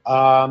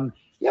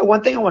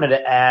 One thing I wanted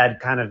to add,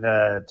 kind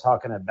of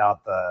talking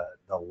about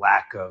the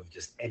lack of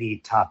just any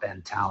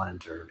top-end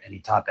talent or any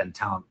top-end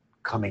talent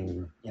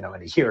coming, in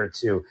a year or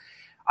two.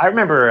 I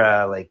remember,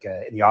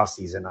 in the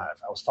offseason,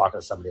 I was talking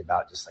to somebody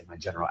about just, my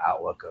general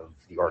outlook of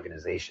the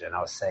organization, and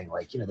I was saying,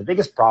 the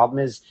biggest problem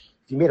is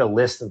if you made a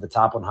list of the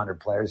top 100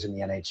 players in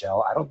the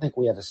NHL, I don't think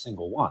we have a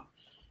single one.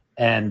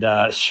 And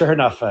sure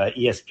enough,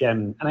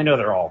 ESPN, and I know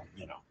they're all,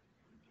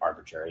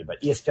 arbitrary,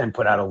 but ESPN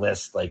put out a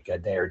list a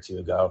day or two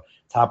ago,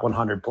 top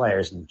 100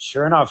 players, and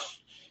sure enough,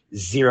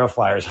 0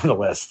 Flyers on the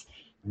list,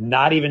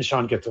 not even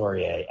Sean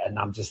Couturier. And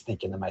I'm just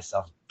thinking to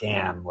myself,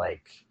 damn,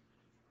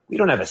 we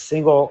don't have a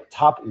single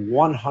top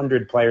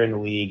 100 player in the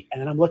league.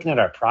 And then I'm looking at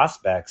our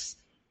prospects.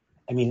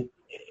 I mean,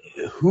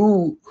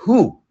 who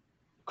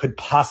could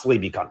possibly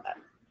become that?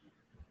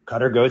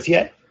 Cutter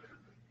Gauthier?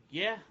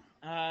 Yeah,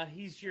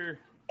 he's your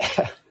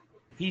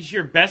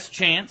best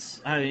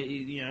chance.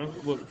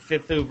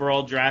 5th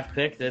overall draft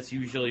pick. That's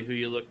usually who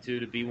you look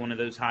to be one of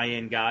those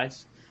high-end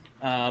guys.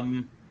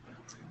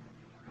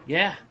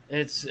 Yeah,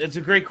 it's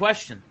a great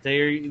question.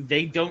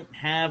 They don't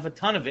have a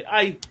ton of it.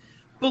 I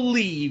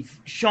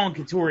believe Sean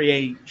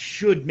Couturier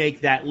should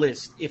make that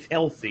list if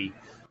healthy,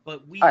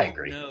 but we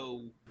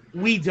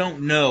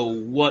don't know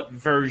what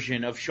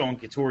version of Sean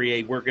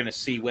Couturier we're going to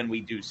see when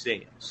we do see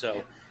him.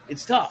 So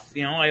it's tough.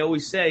 I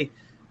always say,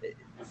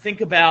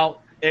 think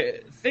about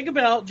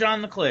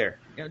John LeClair.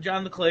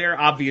 John LeClair,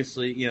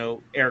 obviously,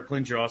 Eric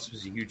Lindros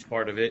was a huge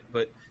part of it,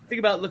 but think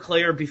about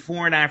LeClair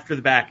before and after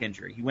the back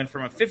injury. He went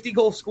from a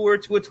 50-goal scorer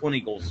to a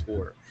 20-goal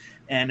scorer.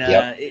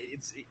 And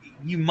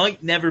you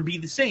might never be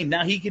the same.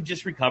 Now he could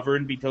just recover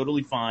and be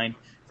totally fine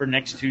for the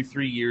next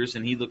 2-3 years,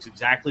 and he looks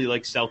exactly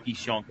like Selke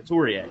Sean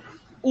Couturier.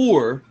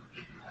 Or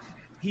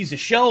he's a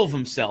shell of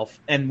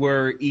himself, and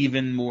we're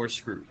even more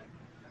screwed.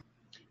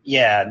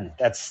 Yeah,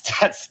 that's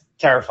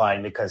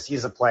terrifying because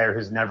he's a player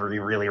who's never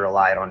really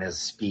relied on his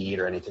speed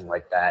or anything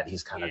like that.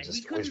 He's kind of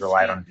just always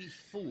relied on.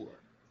 Before.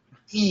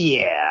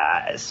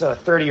 Yeah, so a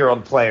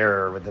 30-year-old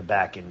player with a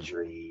back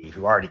injury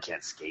who already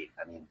can't skate.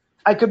 I mean,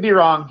 I could be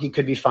wrong. He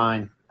could be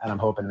fine, and I'm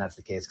hoping that's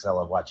the case because I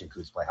love watching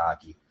Coots play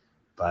hockey.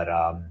 But,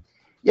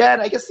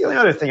 and I guess the only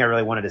other thing I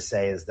really wanted to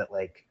say is that,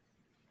 we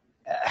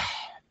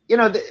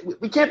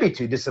can't be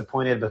too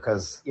disappointed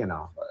because,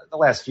 the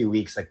last few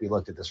weeks, we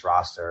looked at this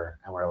roster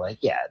and we're like,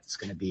 yeah, it's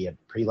going to be a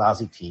pretty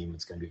lousy team.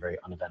 It's going to be very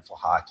uneventful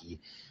hockey.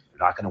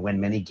 They're not going to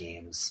win many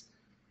games.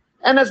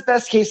 And that's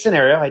best case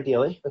scenario,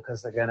 ideally,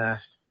 because they're going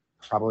to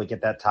probably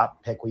get that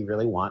top pick we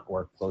really want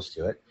or close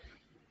to it.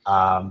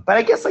 But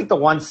I guess the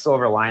one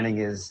silver lining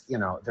is,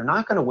 they're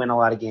not going to win a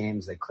lot of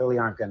games. They clearly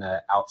aren't going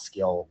to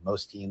outskill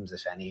most teams,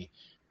 if any.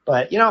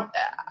 But,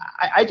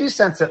 I do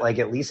sense that,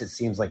 at least it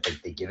seems like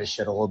they give a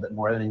shit a little bit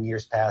more than in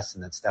years past,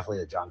 and that's definitely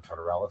the John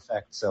Tortorella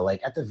effect. So,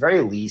 at the very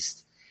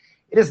least,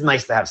 it is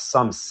nice to have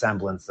some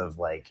semblance of,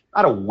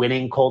 not a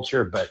winning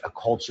culture, but a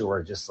culture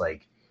where just,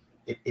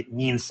 it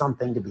means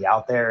something to be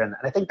out there. And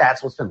I think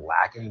that's what's been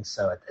lacking.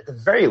 So at the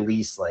very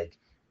least, like,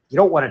 you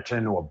don't want to turn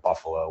into a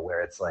Buffalo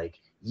where it's like,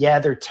 yeah,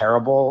 they're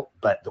terrible,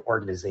 but the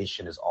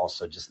organization is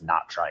also just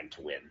not trying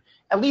to win.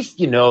 At least,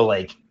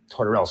 like,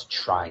 Tortorella's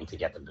trying to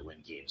get them to win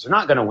games. They're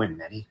not going to win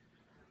many,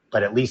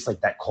 but at least, like,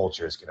 that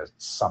culture is going to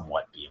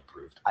somewhat be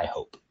improved, I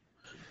hope.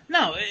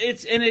 No,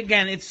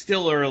 it's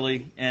still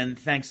early, and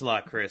thanks a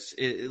lot, Chris.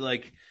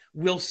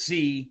 We'll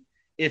see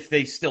if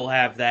they still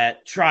have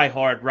that try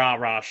hard,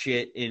 rah-rah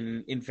shit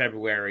in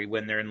February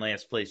when they're in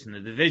last place in the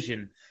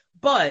division.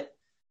 But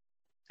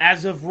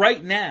as of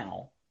right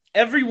now,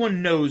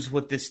 everyone knows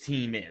what this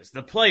team is.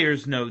 The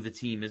players know the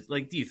team is.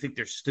 Like, do you think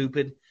they're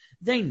stupid?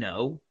 They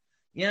know,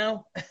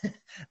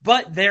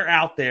 but they're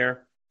out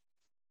there,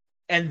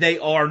 and they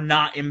are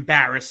not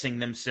embarrassing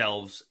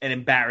themselves and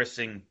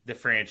embarrassing the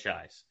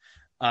franchise.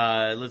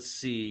 Let's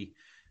see.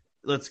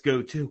 Let's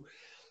go to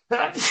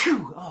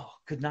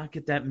could not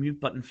get that mute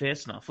button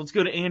fast enough. Let's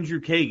go to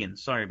Andrew Kagan.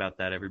 Sorry about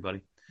that,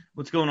 everybody.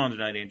 What's going on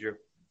tonight, Andrew?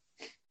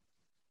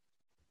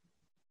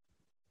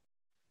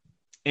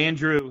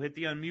 Andrew, hit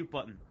the unmute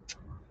button.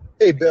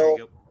 Hey,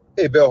 Bill.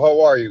 Hey, Bill.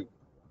 How are you?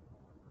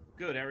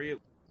 Good. How are you?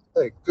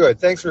 Hey, good.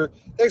 Thanks for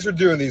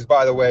doing these.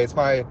 By the way, it's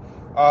my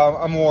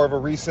I'm more of a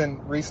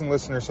recent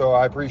listener, so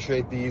I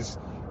appreciate these.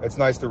 It's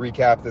nice to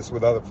recap this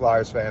with other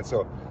Flyers fans.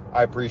 So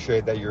I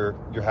appreciate that you're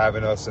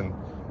having us and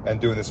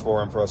doing this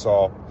forum for us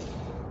all.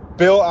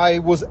 Bill, I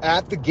was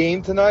at the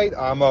game tonight.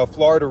 I'm a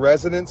Florida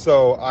resident,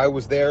 so I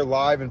was there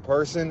live in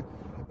person.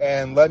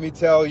 And let me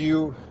tell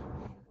you,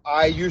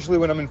 I usually,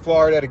 when I'm in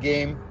Florida at a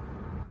game,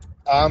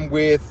 I'm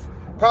with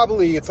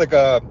probably, it's like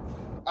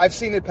I've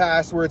seen it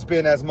pass where it's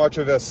been as much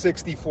of a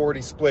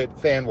 60-40 split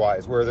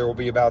fan-wise, where there will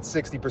be about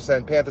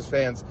 60% Panthers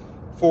fans,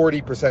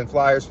 40%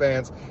 Flyers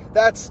fans.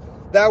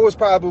 That was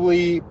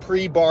probably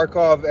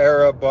pre-Barkov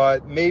era,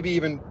 but maybe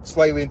even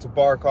slightly into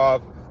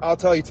Barkov. I'll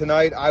tell you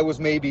tonight,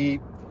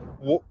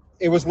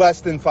 it was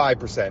less than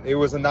 5%. It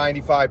was a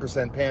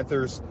 95%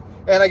 Panthers.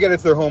 And I get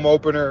it's their home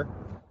opener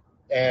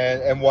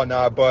and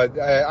whatnot, but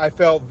I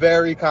felt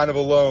very kind of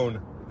alone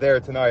there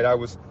tonight. I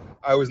was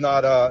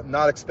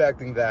not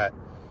expecting that.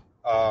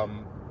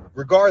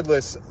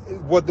 Regardless,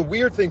 what the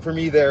weird thing for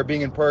me there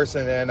being in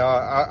person, and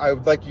I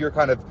would like your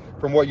kind of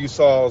from what you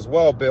saw as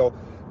well, Bill,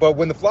 but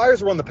when the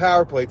Flyers were on the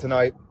power play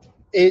tonight,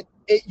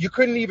 you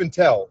couldn't even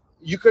tell.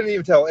 You couldn't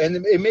even tell. And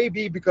it may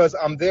be because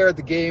I'm there at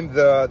the game.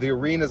 The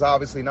arena's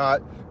obviously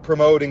not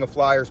promoting a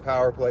Flyers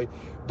power play,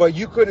 but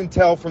you couldn't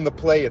tell from the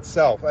play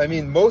itself. I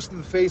mean, most of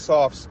the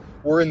face-offs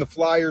were in the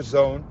Flyers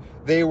zone.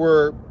 They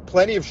were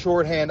plenty of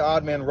shorthand,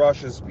 odd man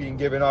rushes being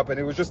given up, and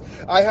it was just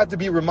I had to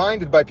be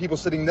reminded by people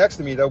sitting next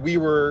to me that we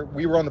were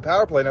on the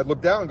power play, and I'd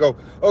look down and go,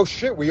 "Oh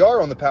shit, we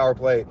are on the power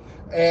play,"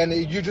 and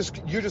you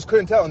just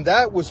couldn't tell, and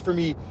that was for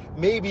me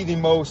maybe the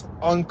most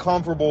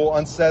uncomfortable,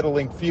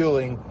 unsettling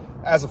feeling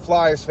as a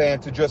Flyers fan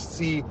to just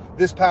see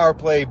this power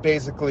play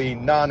basically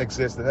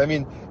non-existent. I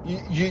mean,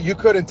 you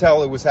couldn't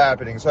tell it was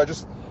happening. So I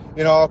just,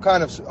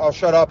 I'll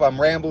shut up. I'm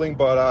rambling,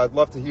 but I'd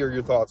love to hear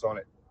your thoughts on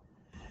it.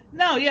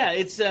 No, yeah,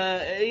 it's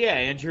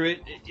Andrew.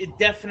 It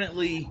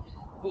definitely.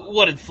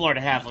 What did Florida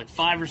have? Like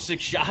 5 or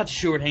 6 shots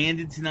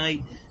shorthanded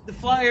tonight. The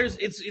Flyers.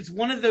 It's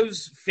one of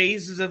those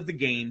phases of the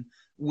game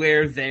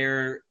where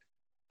their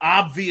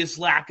obvious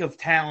lack of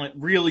talent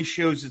really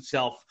shows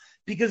itself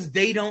because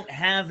they don't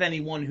have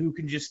anyone who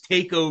can just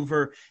take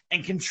over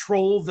and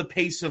control the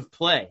pace of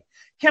play.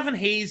 Kevin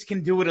Hayes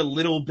can do it a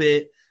little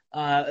bit,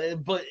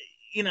 but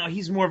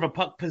he's more of a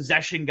puck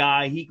possession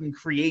guy. He can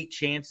create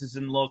chances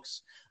and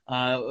looks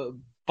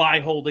by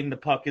holding the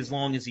puck as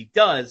long as he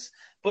does.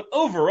 But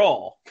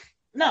overall,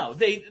 no,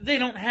 they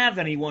don't have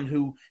anyone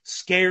who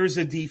scares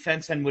a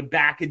defense and would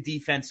back a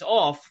defense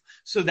off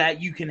so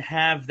that you can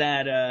have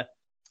that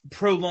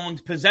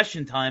prolonged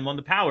possession time on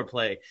the power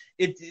play.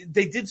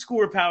 They did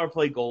score a power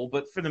play goal,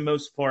 but for the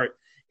most part,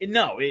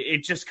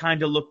 it just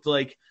kind of looked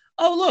like,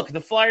 oh, look,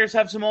 the Flyers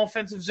have some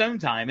offensive zone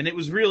time, and it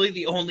was really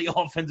the only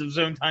offensive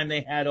zone time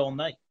they had all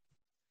night.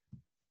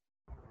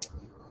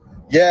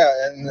 Yeah,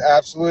 and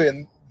absolutely.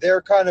 And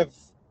their kind of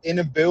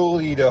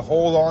inability to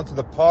hold on to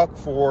the puck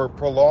for a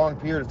prolonged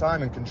period of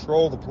time and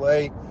control the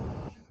play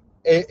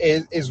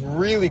is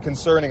really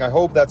concerning. I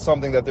hope that's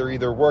something that they're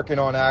either working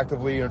on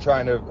actively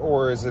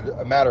or is it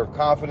a matter of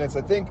confidence?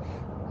 I think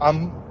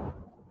I'm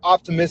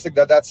optimistic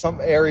that that's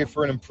some area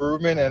for an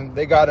improvement, and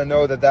they got to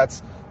know that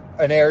that's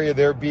an area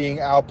they're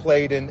being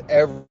outplayed in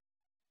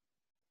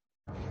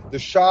the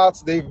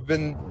shots they've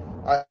been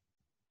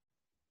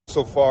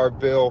so far.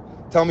 Bill,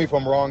 tell me if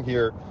I'm wrong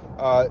here.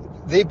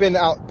 They've been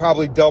out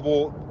probably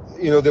double.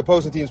 The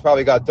opposing team's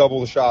probably got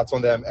double the shots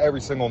on them every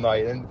single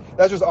night, and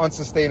that's just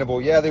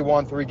unsustainable. Yeah, they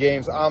won 3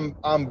 games.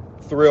 I'm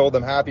thrilled.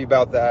 I'm happy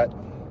about that.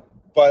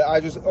 But I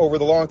just, over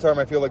the long term,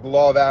 I feel like the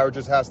law of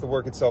averages has to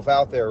work itself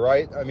out there,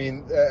 right? I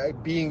mean,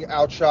 being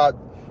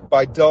outshot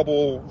by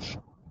double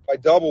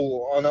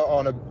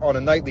on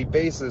a nightly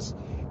basis,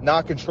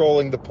 not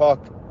controlling the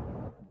puck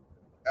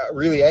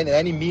really in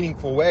any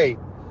meaningful way,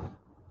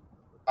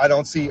 I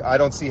don't see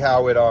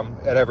how it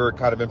ever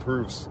kind of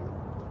improves.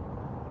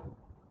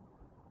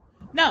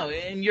 No,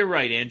 and you're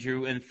right,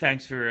 Andrew, and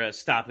thanks for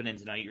stopping in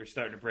tonight. You were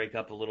starting to break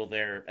up a little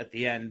there at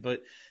the end,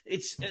 but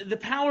it's the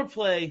power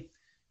play,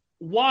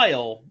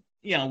 while,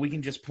 we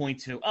can just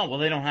point to, oh, well,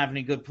 they don't have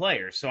any good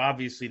players, so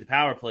obviously the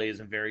power play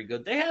isn't very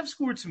good. They have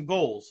scored some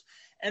goals,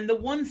 and the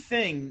one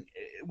thing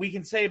we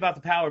can say about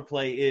the power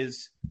play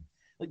is,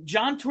 like,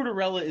 John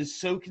Tortorella is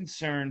so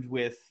concerned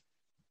with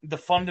the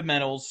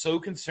fundamentals, so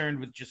concerned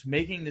with just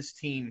making this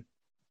team,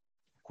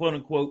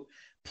 quote-unquote,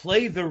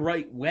 play the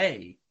right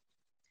way.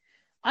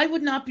 I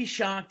would not be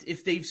shocked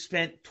if they've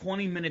spent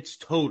 20 minutes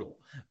total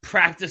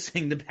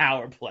practicing the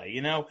power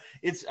play.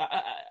 It's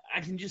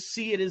I can just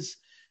see it as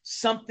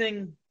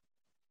something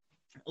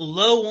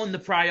low on the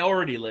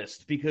priority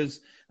list,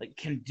 because like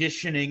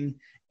conditioning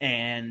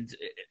and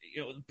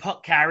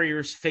puck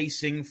carriers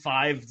facing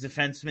 5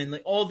 defensemen,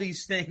 like all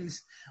these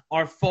things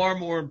are far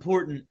more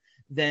important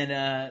than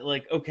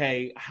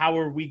okay, how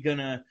are we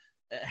gonna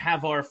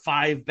have our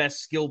 5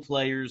 best skill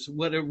players?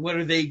 What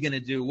are they gonna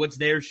do? What's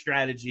their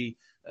strategy?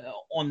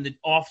 On the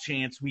off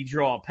chance we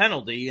draw a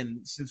penalty,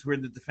 and since we're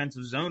in the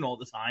defensive zone all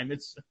the time,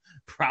 it's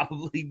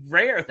probably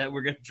rare that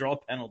we're going to draw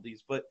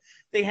penalties. But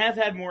they have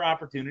had more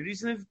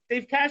opportunities, and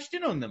they've cashed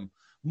in on them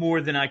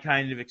more than I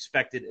kind of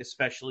expected,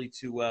 especially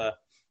to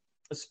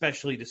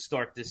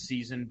start this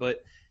season.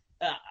 But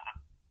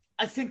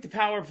I think the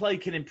power play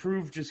can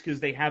improve just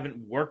because they haven't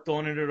worked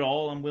on it at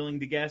all, I'm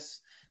willing to guess.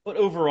 But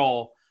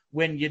overall,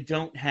 when you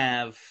don't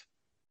have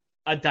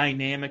a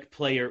dynamic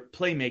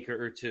playmaker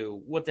or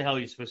two, what the hell are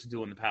you supposed to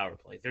do on the power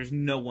play? There's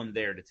no one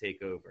there to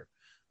take over.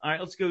 All right,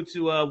 let's go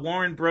to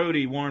Warren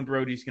Brody. Warren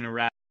Brody's going to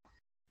wrap.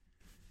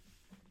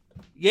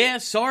 Yeah,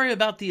 sorry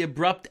about the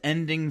abrupt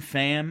ending,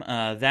 fam.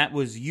 That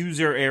was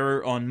user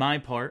error on my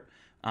part.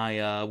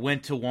 I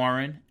went to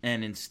Warren,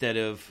 and instead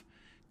of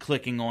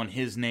clicking on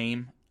his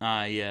name,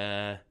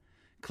 I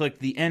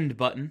clicked the end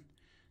button.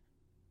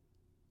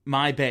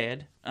 My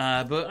bad.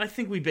 But I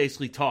think we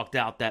basically talked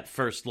out that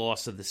first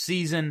loss of the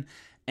season,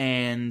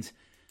 and,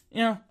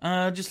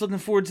 just looking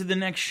forward to the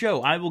next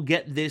show. I will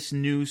get this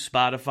new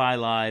Spotify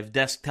Live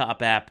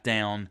desktop app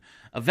down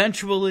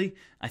eventually.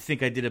 I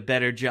think I did a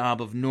better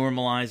job of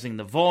normalizing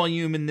the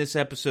volume in this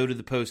episode of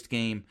the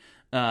postgame.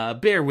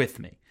 Bear with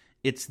me.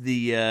 It's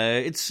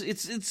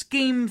it's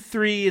game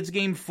 3, it's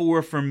game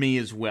 4 for me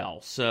as well.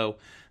 So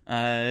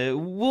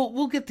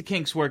we'll get the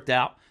kinks worked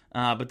out.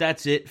 But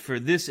that's it for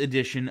this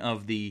edition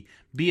of the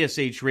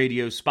BSH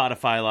Radio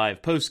Spotify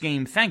Live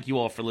postgame. Thank you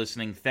all for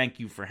listening. Thank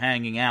you for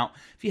hanging out.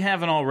 If you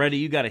haven't already,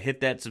 you got to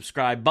hit that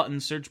subscribe button,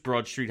 search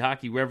Broad Street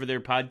Hockey wherever there are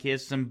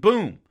podcasts, and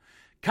boom,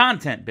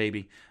 content,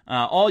 baby.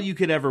 All you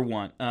could ever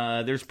want.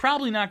 There's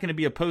probably not going to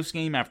be a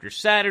postgame after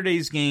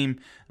Saturday's game,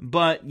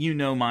 but you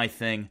know my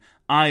thing.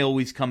 I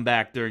always come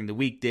back during the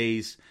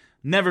weekdays.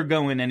 Never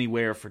going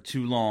anywhere for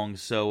too long,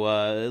 so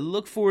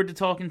look forward to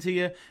talking to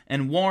you.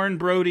 And Warren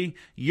Brody,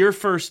 you're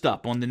first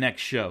up on the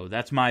next show.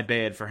 That's my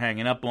bad for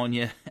hanging up on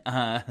you.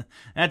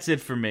 That's it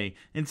for me.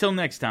 Until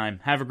next time,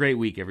 have a great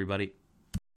week, everybody.